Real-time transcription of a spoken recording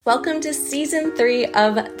Welcome to season 3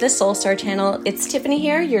 of the Soul Star channel. It's Tiffany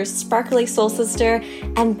here, your sparkly soul sister,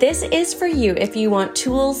 and this is for you if you want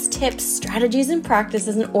tools, tips, strategies, and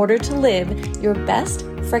practices in order to live your best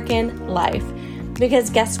frickin' life. Because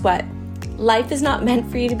guess what? Life is not meant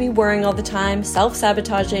for you to be worrying all the time,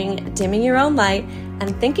 self-sabotaging, dimming your own light,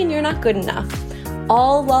 and thinking you're not good enough,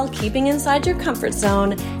 all while keeping inside your comfort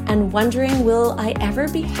zone and wondering, will I ever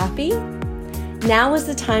be happy? Now is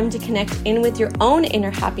the time to connect in with your own inner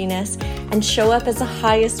happiness and show up as the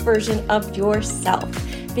highest version of yourself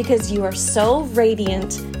because you are so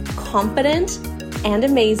radiant, confident, and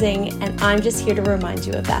amazing, and I'm just here to remind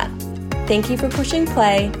you of that. Thank you for pushing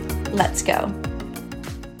play. Let's go.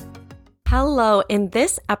 Hello. In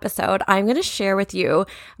this episode, I'm going to share with you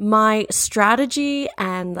my strategy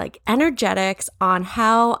and energetics on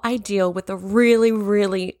how I deal with a really,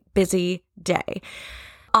 really busy day.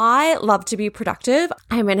 I love to be productive.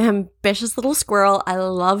 I'm an ambitious little squirrel. I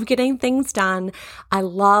love getting things done. I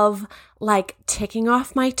love ticking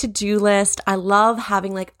off my to-do list. I love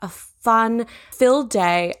having a fun filled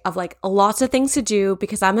day of lots of things to do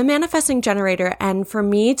because I'm a manifesting generator. And for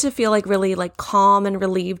me to feel really calm and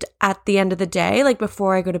relieved at the end of the day,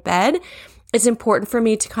 before I go to bed, it's important for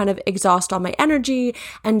me to kind of exhaust all my energy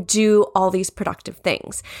and do all these productive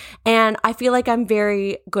things. And I feel like I'm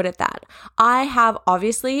very good at that. I have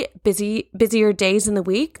obviously busier days in the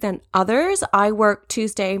week than others. I work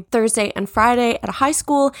Tuesday, Thursday, and Friday at a high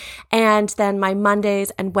school. And then my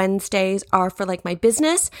Mondays and Wednesdays are for my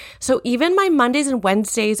business. So even my Mondays and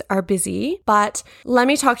Wednesdays are busy. But let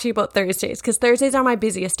me talk to you about Thursdays because Thursdays are my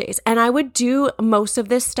busiest days. And I would do most of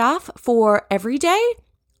this stuff for every day.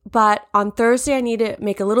 But on Thursday, I need to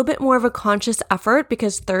make a little bit more of a conscious effort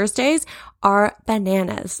because Thursdays are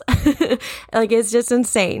bananas. It's just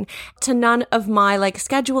insane. To none of my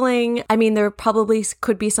scheduling. I mean, there probably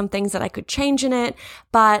could be some things that I could change in it,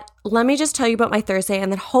 but let me just tell you about my Thursday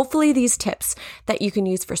and then hopefully these tips that you can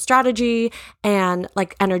use for strategy and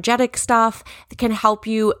energetic stuff that can help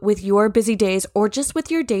you with your busy days or just with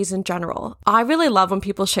your days in general. I really love when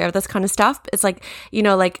people share this kind of stuff. It's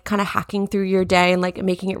kind of hacking through your day and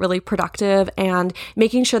making it really productive and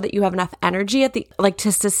making sure that you have enough energy at the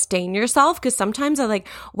to sustain yourself. Because sometimes I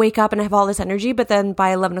wake up and I have all this energy, but then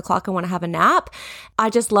by 11 o'clock I want to have a nap. I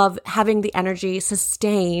just love having the energy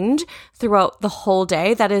sustained throughout the whole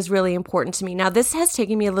day. That is really important to me. Now, this has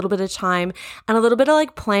taken me a little bit of time and a little bit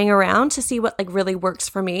of playing around to see what really works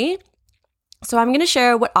for me. So I'm going to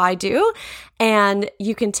share what I do, and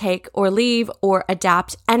you can take or leave or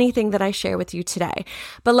adapt anything that I share with you today.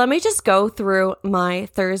 But let me just go through my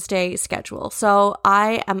Thursday schedule. So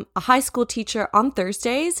I am a high school teacher on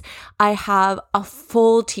Thursdays. I have a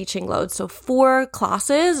full teaching load. So 4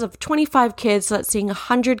 classes of 25 kids. So that's seeing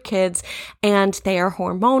 100 kids, and they are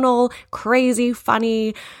hormonal, crazy,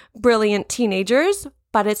 funny, brilliant teenagers,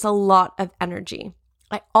 but it's a lot of energy.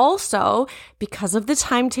 I also, because of the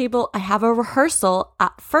timetable, I have a rehearsal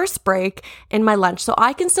at first break in my lunch. So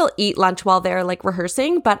I can still eat lunch while they're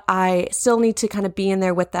rehearsing, but I still need to kind of be in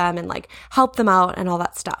there with them and help them out and all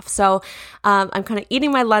that stuff. So I'm kind of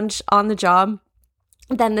eating my lunch on the job.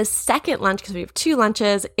 Then the second lunch, because we have 2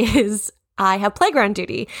 lunches, is I have playground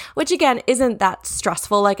duty, which again isn't that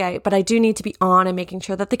stressful, but I do need to be on and making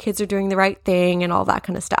sure that the kids are doing the right thing and all that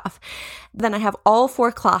kind of stuff. Then I have all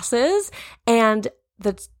 4 classes and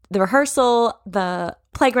the rehearsal, the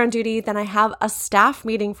playground duty. Then I have a staff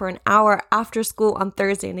meeting for an hour after school on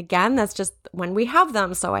Thursday. And again, that's just when we have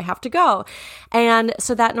them. So I have to go. And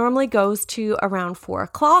so that normally goes to around 4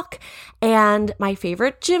 o'clock. And my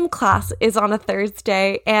favorite gym class is on a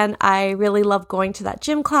Thursday. And I really love going to that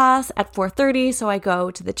gym class at 4:30. So I go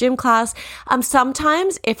to the gym class.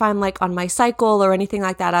 Sometimes if I'm on my cycle or anything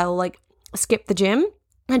like that, I'll skip the gym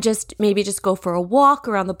and just go for a walk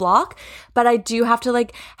around the block. But I do have to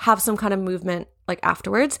have some kind of movement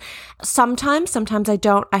afterwards. Sometimes I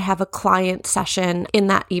don't. I have a client session in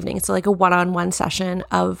that evening. So a one-on-one session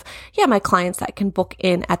of, my clients that can book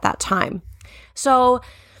in at that time. So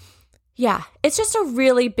yeah, it's just a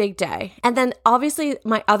really big day. And then obviously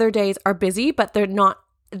my other days are busy, but they're not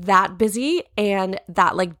that busy and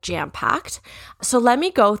that jam-packed. So let me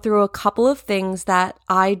go through a couple of things that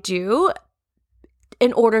I do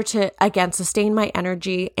in order to, again, sustain my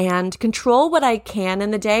energy and control what I can in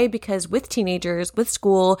the day, because with teenagers, with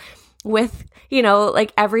school, with,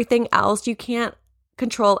 everything else, you can't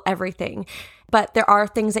control everything, but there are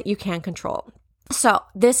things that you can control. So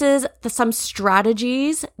this is some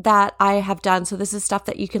strategies that I have done. So this is stuff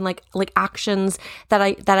that you can like actions that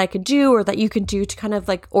I could do or that you can do to kind of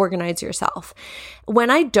organize yourself. When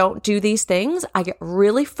I don't do these things, I get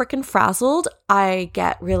really freaking frazzled. I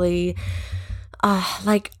get really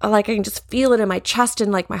like I can just feel it in my chest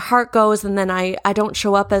and like my heart goes. And then I don't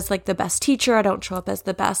show up as like the best teacher. I don't show up as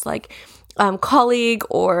the best like colleague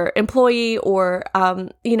or employee or,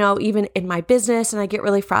 even in my business, and I get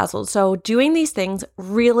really frazzled. So doing these things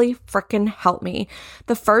really freaking help me.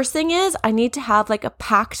 The first thing is I need to have like a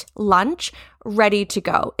packed lunch ready to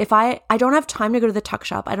go. If I don't have time to go to the tuck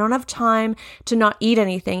shop, I don't have time to not eat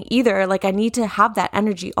anything either. Like I need to have that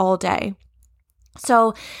energy all day.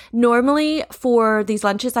 So normally for these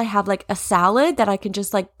lunches, I have like a salad that I can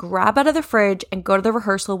just like grab out of the fridge and go to the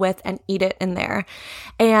rehearsal with and eat it in there.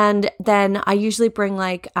 And then I usually bring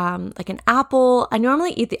like an apple. I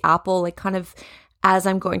normally eat the apple like kind of as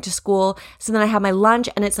I'm going to school. So then I have my lunch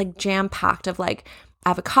and it's like jam packed of like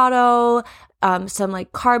avocado, some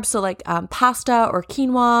like carbs. So like pasta or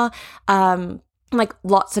quinoa, like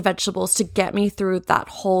lots of vegetables to get me through that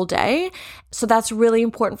whole day. So that's really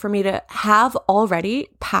important for me to have already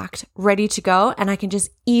packed, ready to go, and I can just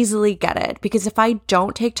easily get it. Because if I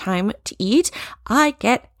don't take time to eat, I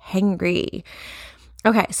get hangry.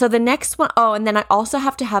 Okay, so the next one, and then I also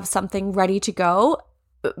have to have something ready to go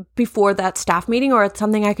before that staff meeting, or it's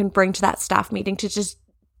something I can bring to that staff meeting to just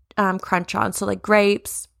crunch on. So like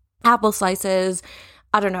grapes, apple slices,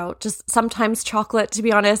 I don't know, just sometimes chocolate, to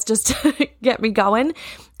be honest, just to get me going.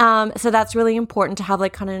 So that's really important to have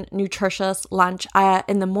like kind of nutritious lunch.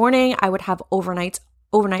 In the morning, I would have overnight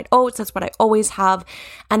oats. That's what I always have.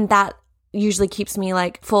 And that usually keeps me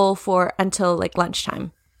like full for until like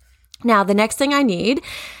lunchtime. Now, the next thing I need,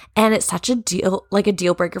 and it's such a deal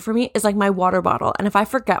breaker for me, is like my water bottle. And if I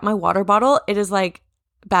forget my water bottle, it is like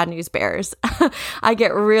bad news bears. I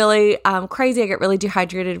get really crazy. I get really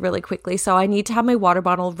dehydrated really quickly. So I need to have my water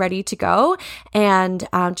bottle ready to go, and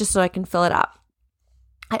just so I can fill it up.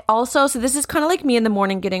 So this is kind of like me in the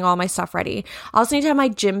morning getting all my stuff ready. I also need to have my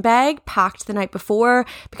gym bag packed the night before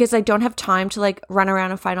because I don't have time to like run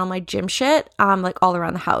around and find all my gym shit like all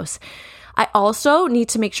around the house. I also need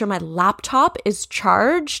to make sure my laptop is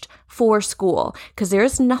charged for school, because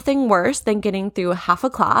there's nothing worse than getting through half a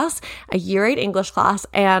class, a year 8 English class,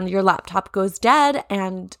 and your laptop goes dead.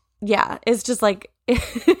 And yeah, it's just like, you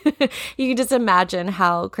can just imagine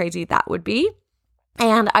how crazy that would be.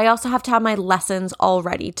 And I also have to have my lessons all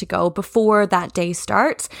ready to go before that day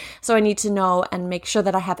starts. So I need to know and make sure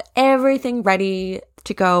that I have everything ready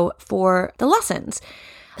to go for the lessons.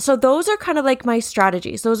 So those are kind of like my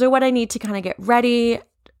strategies. Those are what I need to kind of get ready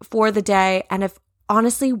for the day. And if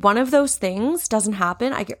honestly one of those things doesn't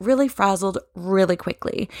happen, I get really frazzled really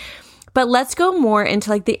quickly. But let's go more into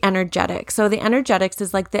like the energetics. So the energetics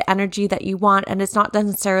is like the energy that you want, and it's not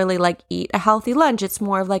necessarily like eat a healthy lunch. It's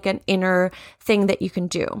more of like an inner thing that you can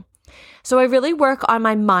do. So I really work on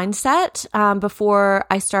my mindset before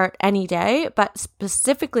I start any day, but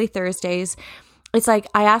specifically Thursdays. It's like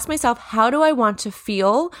I ask myself, how do I want to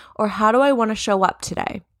feel, or how do I want to show up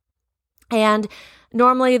today? And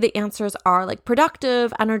normally the answers are like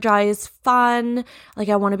productive, energized, fun. Like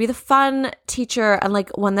I want to be the fun teacher and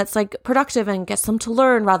like one that's like productive and gets them to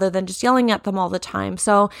learn rather than just yelling at them all the time.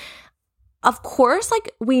 So of course,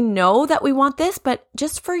 like we know that we want this, but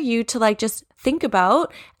just for you to like just think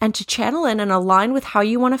about and to channel in and align with how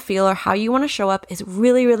you want to feel or how you want to show up is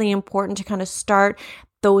really, really important to kind of start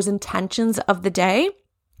those intentions of the day.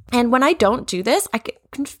 And when I don't do this, I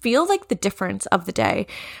can feel like the difference of the day,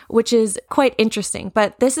 which is quite interesting.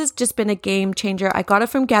 But this has just been a game changer. I got it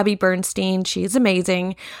from Gabby Bernstein. She's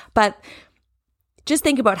amazing. But just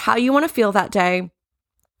think about how you want to feel that day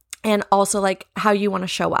and also like how you want to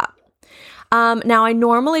show up. Now I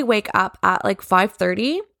normally wake up at like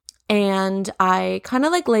 5:30. And I kind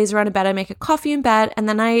of like laze around in bed. I make a coffee in bed and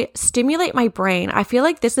then I stimulate my brain. I feel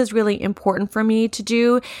like this is really important for me to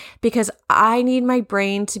do because I need my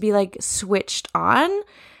brain to be like switched on.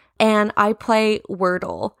 And I play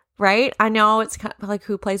Wordle, right? I know it's kind of like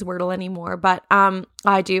who plays Wordle anymore, but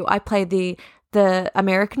I do. I play the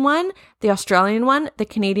American one, the Australian one, the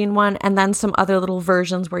Canadian one, and then some other little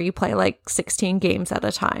versions where you play like 16 games at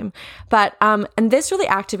a time. But, and this really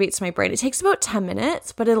activates my brain. It takes about 10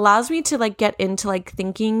 minutes, but it allows me to like get into like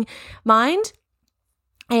thinking mind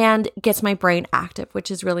and gets my brain active, which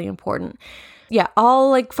is really important. Yeah, all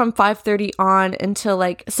like from 5:30 on until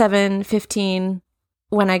like 7:15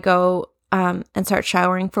 when I go and start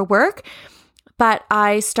showering for work. But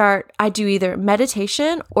I do either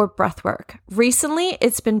meditation or breath work. Recently,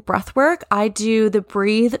 it's been breath work. I do the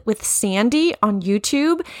Breathe with Sandy on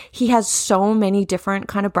YouTube. He has so many different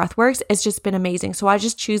kind of breath works. It's just been amazing. So I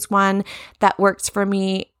just choose one that works for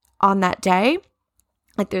me on that day.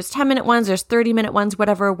 Like there's 10-minute ones, there's 30-minute ones,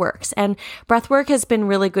 whatever works. And breath work has been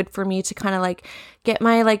really good for me to kind of like get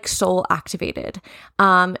my like soul activated.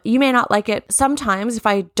 You may not like it. Sometimes if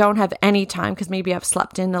I don't have any time, because maybe I've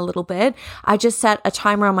slept in a little bit, I just set a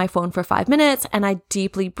timer on my phone for 5 minutes and I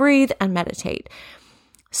deeply breathe and meditate.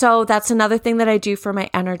 So that's another thing that I do for my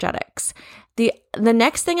energetics. The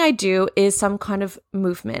next thing I do is some kind of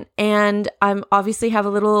movement, and I'm obviously have a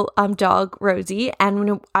little dog, Rosie,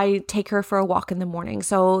 and I take her for a walk in the morning.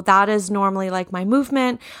 So that is normally like my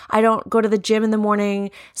movement. I don't go to the gym in the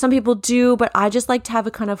morning. Some people do, but I just like to have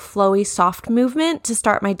a kind of flowy, soft movement to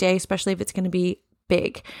start my day, especially if it's going to be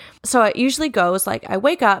big. So it usually goes like I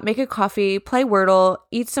wake up, make a coffee, play Wordle,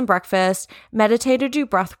 eat some breakfast, meditate or do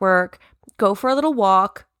breath work, go for a little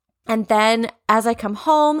walk. And then as I come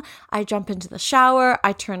home, I jump into the shower,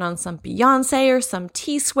 I turn on some Beyonce or some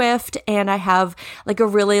T-Swift, and I have like a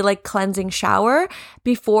really like cleansing shower.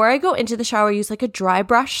 Before I go into the shower, I use like a dry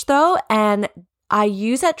brush though, and I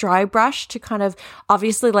use that dry brush to kind of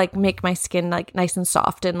obviously like make my skin like nice and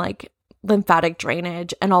soft and like lymphatic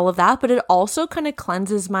drainage and all of that, but it also kind of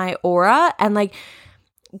cleanses my aura and like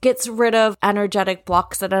gets rid of energetic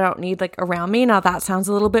blocks that I don't need like around me. Now that sounds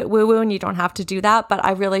a little bit woo-woo and you don't have to do that, but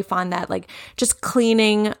I really find that like just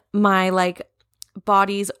cleaning my like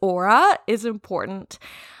body's aura is important.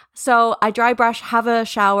 So I dry brush, have a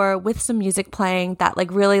shower with some music playing that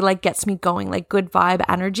like really like gets me going, like good vibe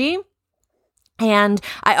energy. And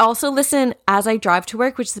I also listen as I drive to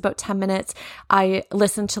work, which is about 10 minutes. I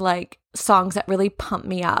listen to like songs that really pump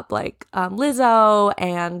me up, like Lizzo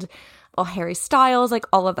and Harry Styles, like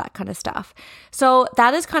all of that kind of stuff. So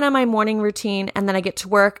that is kind of my morning routine. And then I get to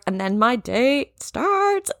work and then my day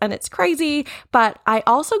starts and it's crazy. But I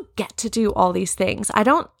also get to do all these things. I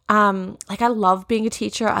don't, I love being a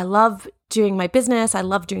teacher. I love doing my business. I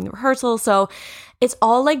love doing the rehearsals. So it's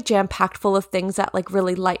all like jam-packed full of things that like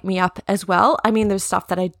really light me up as well. I mean, there's stuff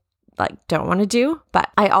that I like don't want to do,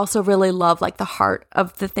 but I also really love like the heart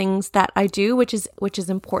of the things that I do, which is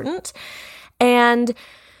important. And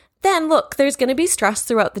then look, there's going to be stress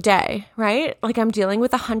throughout the day, right? Like I'm dealing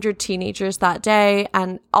with 100 teenagers that day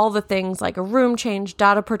and all the things like a room change,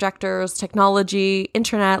 data projectors, technology,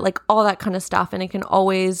 internet, like all that kind of stuff. And it can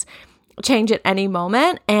always change at any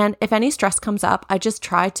moment. And if any stress comes up, I just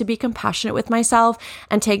try to be compassionate with myself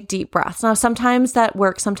and take deep breaths. Now, sometimes that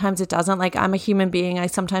works, sometimes it doesn't. Like I'm a human being. I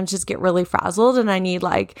sometimes just get really frazzled and I need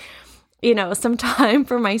like, some time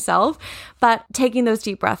for myself. But taking those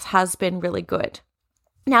deep breaths has been really good.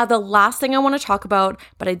 Now, the last thing I want to talk about,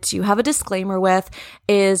 but I do have a disclaimer with,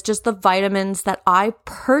 is just the vitamins that I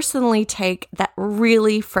personally take that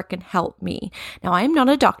really freaking help me. Now, I am not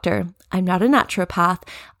a doctor. I'm not a naturopath.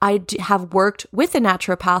 I have worked with a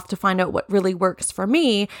naturopath to find out what really works for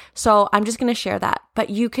me. So I'm just going to share that.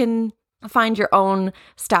 But you can find your own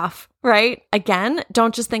stuff, right? Again,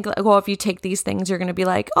 don't just think like, oh, if you take these things, you're going to be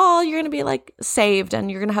like, oh, you're going to be like saved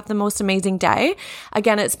and you're going to have the most amazing day.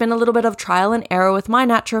 Again, it's been a little bit of trial and error with my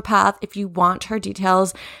naturopath. If you want her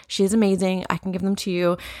details, she's amazing. I can give them to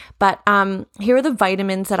you. But here are the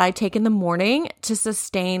vitamins that I take in the morning to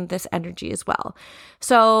sustain this energy as well.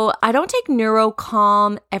 So I don't take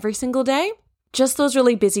NeuroCalm every single day. Just those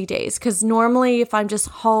really busy days, because normally if I'm just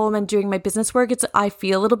home and doing my business work, I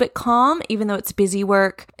feel a little bit calm, even though it's busy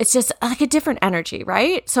work. It's just like a different energy,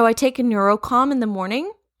 right? So I take a NeuroCalm in the morning.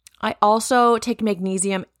 I also take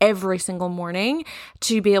magnesium every single morning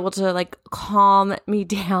to be able to like calm me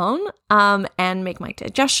down and make my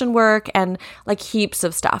digestion work and like heaps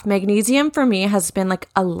of stuff. Magnesium for me has been like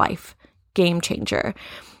a life game changer.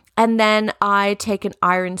 And then I take an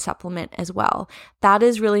iron supplement as well. That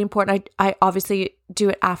is really important. I obviously do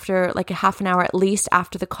it after like a half an hour at least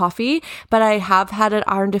after the coffee, but I have had an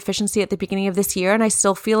iron deficiency at the beginning of this year and I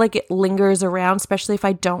still feel like it lingers around, especially if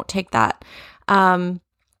I don't take that.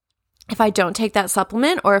 If I don't take that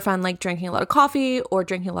supplement or if I'm like drinking a lot of coffee or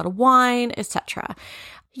drinking a lot of wine, etc.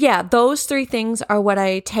 Yeah, those three things are what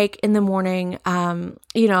I take in the morning,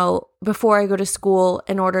 before I go to school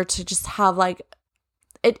in order to just have like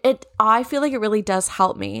I feel like it really does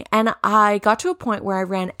help me. And I got to a point where I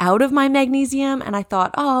ran out of my magnesium and I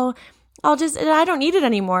thought, oh, I don't need it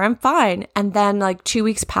anymore. I'm fine. And then like 2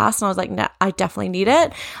 weeks passed and I was like, no, I definitely need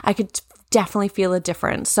it. I could definitely feel a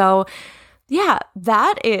difference. So yeah,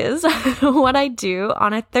 that is what I do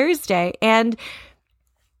on a Thursday. And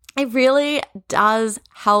it really does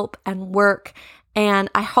help and work. And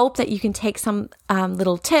I hope that you can take some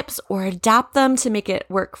little tips or adapt them to make it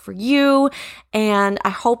work for you. And I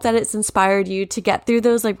hope that it's inspired you to get through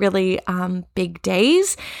those like really big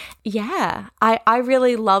days. Yeah, I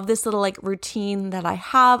really love this little like routine that I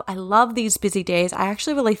have. I love these busy days. I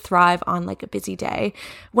actually really thrive on like a busy day.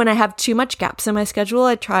 When I have too much gaps in my schedule,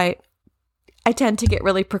 I tend to get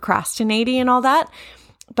really procrastinating and all that.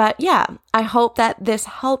 But yeah, I hope that this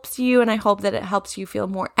helps you, and I hope that it helps you feel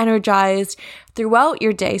more energized throughout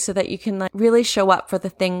your day so that you can like really show up for the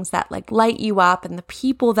things that like light you up and the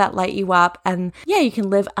people that light you up. And yeah, you can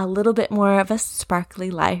live a little bit more of a sparkly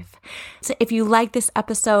life. So if you like this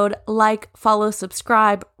episode, like, follow,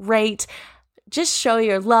 subscribe, rate, just show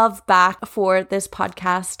your love back for this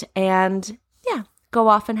podcast, and yeah, go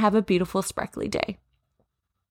off and have a beautiful sparkly day.